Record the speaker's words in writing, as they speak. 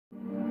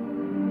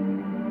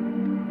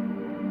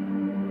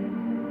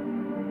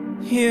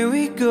Here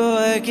we go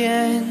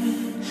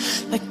again.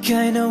 I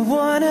kinda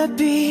wanna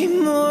be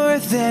more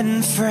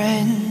than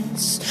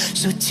friends,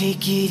 so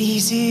take it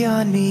easy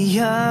on me.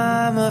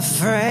 I'm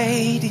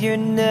afraid you're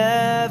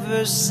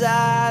never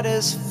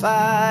satisfied.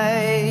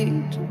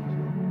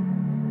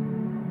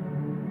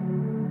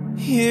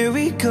 Here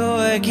we go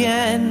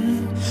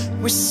again.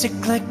 We're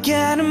sick like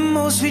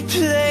animals, we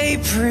play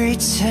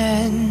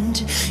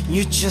pretend.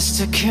 You're just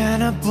a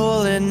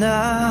cannibal and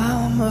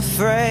I'm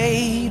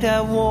afraid I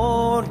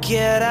won't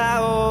get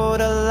out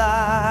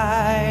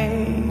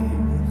alive.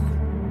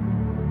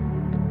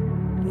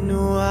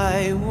 No,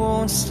 I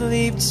won't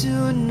sleep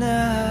tonight.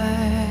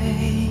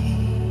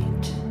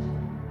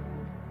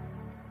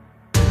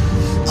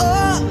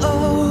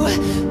 Oh,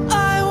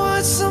 I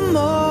want some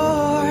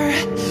more.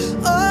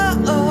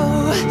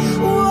 Oh,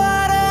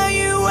 what are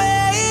you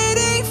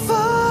waiting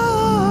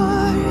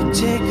for?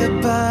 Take a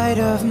bite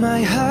of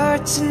my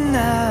heart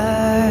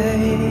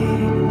tonight.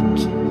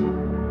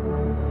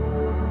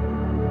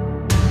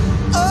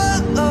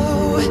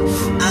 Oh,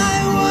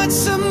 I want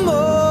some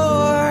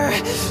more.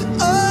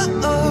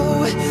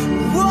 Oh,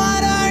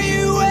 what are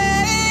you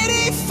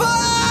waiting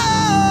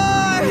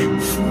for?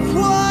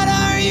 What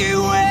are you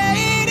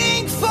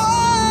waiting for?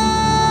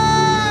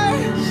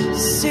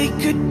 Say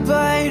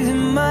goodbye to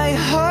my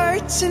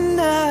heart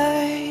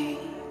tonight.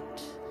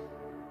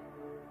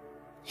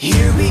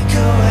 Here we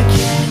go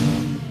again.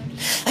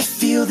 I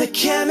feel the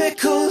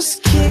chemicals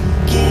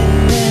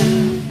kicking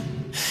in.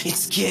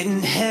 It's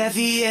getting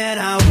heavy and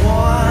I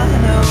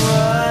wanna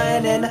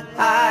run and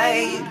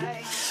hide.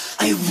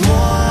 I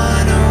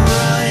wanna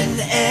run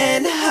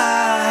and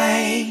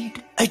hide.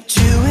 I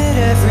do it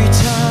every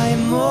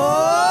time.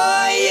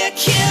 Oh, you're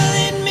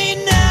killing me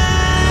now.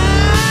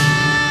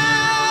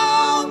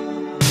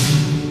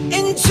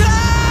 And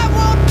I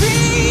won't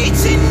be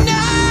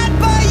denied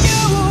by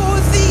you,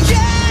 the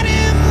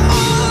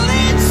animal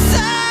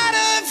inside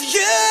of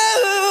you.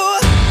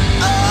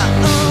 Oh,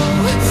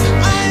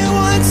 I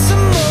want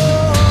some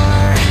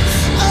more.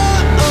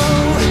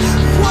 Oh,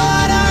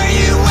 what are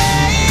you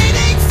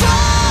waiting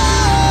for?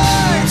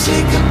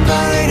 Take a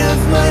bite of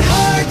my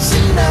heart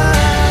tonight.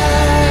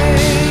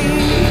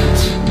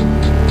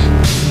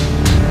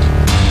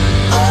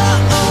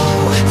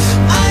 Oh,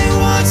 I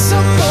want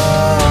some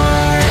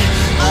more.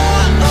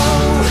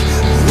 Oh,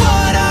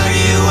 what are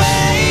you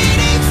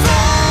waiting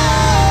for?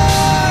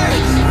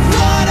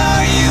 What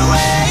are you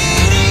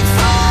waiting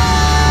for?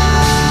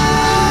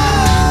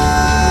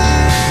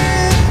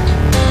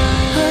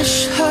 Hush,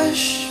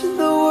 hush,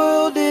 the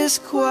world is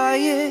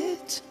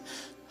quiet.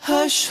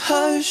 Hush,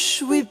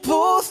 hush, we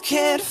both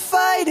can't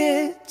fight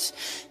it.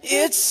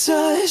 It's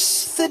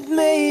us that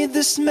made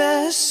this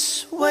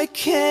mess. Why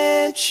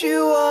can't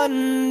you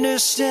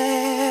understand?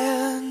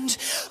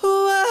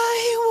 Oh,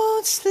 I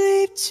won't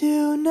sleep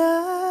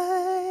tonight.